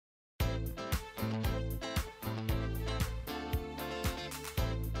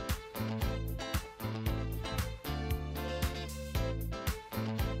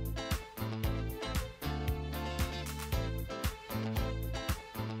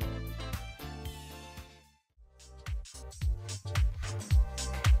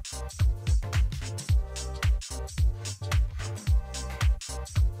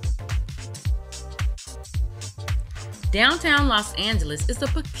Downtown Los Angeles is a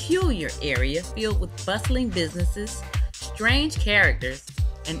peculiar area filled with bustling businesses, strange characters,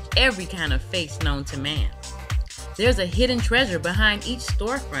 and every kind of face known to man. There's a hidden treasure behind each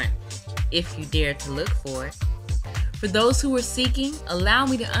storefront, if you dare to look for it. For those who are seeking, allow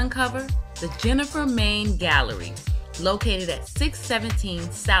me to uncover the Jennifer Main Gallery, located at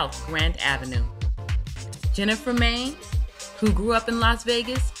 617 South Grant Avenue. Jennifer Main, who grew up in Las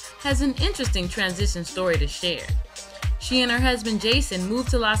Vegas, has an interesting transition story to share. She and her husband Jason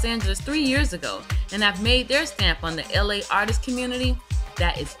moved to Los Angeles 3 years ago and have made their stamp on the LA artist community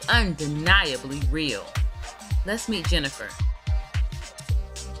that is undeniably real. Let's meet Jennifer.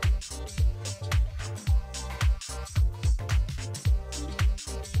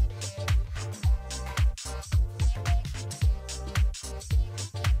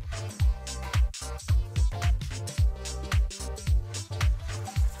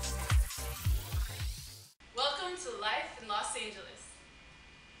 Welcome to Life in Los Angeles.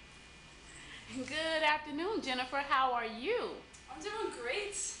 Good afternoon, Jennifer. How are you? I'm doing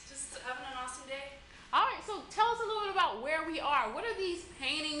great. Just having an awesome day. All right, so tell us a little bit about where we are. What are these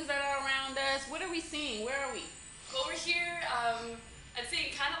paintings that are around us? What are we seeing? Where are we? Over here, I'd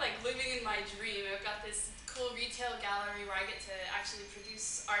say kind of like living in my dream. I've got this cool retail gallery where I get to actually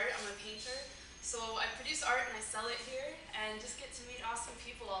produce art. I'm a painter. So I produce art and I sell it here and just get to meet awesome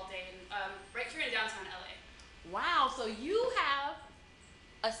people all day. And, right here in downtown LA. Wow, so you have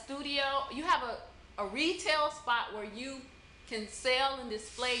a studio, you have a retail spot where you can sell and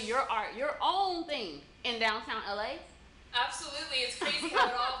display your art, your own thing in downtown LA? Absolutely, it's crazy how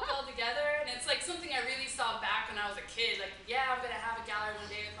it all fell together, and it's like something I really saw back when I was a kid. Like, yeah, I'm gonna have a gallery one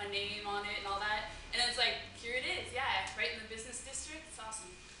day with my name on it and all that. And it's like, here it is, yeah, right in the business district. It's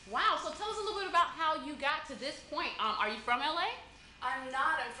awesome. Wow, so tell us a little bit about how you got to this point. Are you from LA? I'm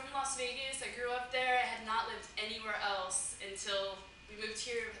not. I'm from Las Vegas. I grew up there. I had not lived anywhere else until we moved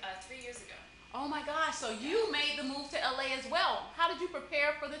here 3 years ago. Oh my gosh, so you made the move to LA as well. How did you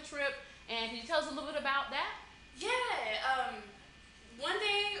prepare for the trip? And can you tell us a little bit about that? Yeah, one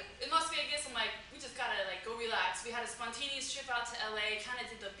day in Las Vegas, I'm like, we just gotta like go relax. We had a spontaneous trip out to LA, kind of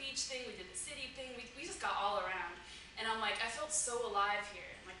did the beach thing, we did the city thing, we just got all around. And I'm like, I felt so alive here.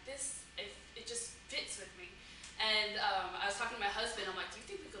 I'm like, this, it just fits with me. And I was talking to my husband, I'm like, do you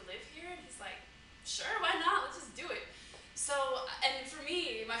think we could live here? And he's like, sure, why not? Let's just do it. So, and for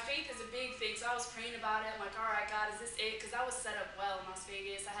me, my faith is a big thing, so I was praying about it. I'm like, all right, God, is this it? Because I was set up well in Las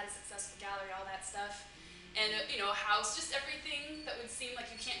Vegas. I had a successful gallery, all that stuff. And, a house, just everything that would seem like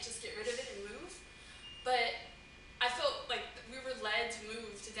you can't just get rid of it and move. But I felt like we were led to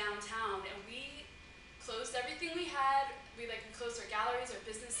move to downtown, and we closed everything we had. We closed our galleries, our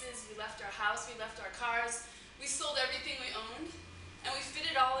businesses. We left our house. We left our cars. We sold everything we owned. And we fit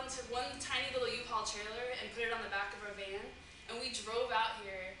it all into one tiny little U-Haul trailer and put it on the back of our van. And we drove out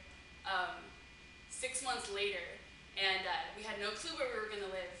here 6 months later, and we had no clue where we were going to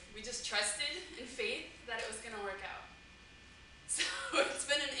live. We just trusted in faith that it was going to work out. So it's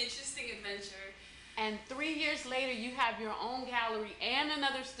been an interesting adventure. And 3 years later, you have your own gallery and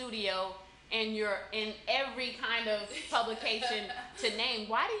another studio, and you're in every kind of publication to name.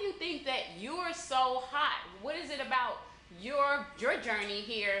 Why do you think that you're so hot? What is it about your journey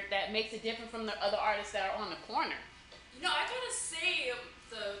here that makes it different from the other artists that are on the corner? I gotta say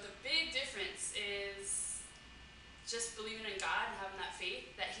the big difference is just believing in God and having that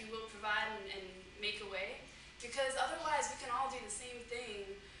faith that He will provide and make a way. Because otherwise we can all do the same thing.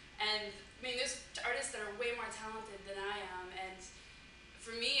 And I mean, there's artists that are way more talented than I am. And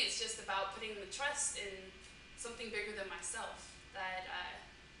for me, it's just about putting the trust in something bigger than myself.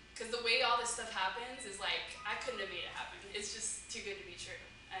 Because the way all this stuff happens is like, I couldn't have made it happen. It's just too good to be true.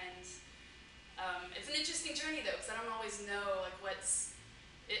 And it's an interesting journey though, because I don't always know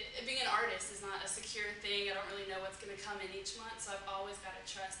being an artist is not a secure thing. I don't really know what's going to come in each month, so I've always got to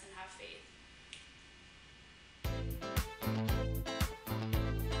trust and have faith.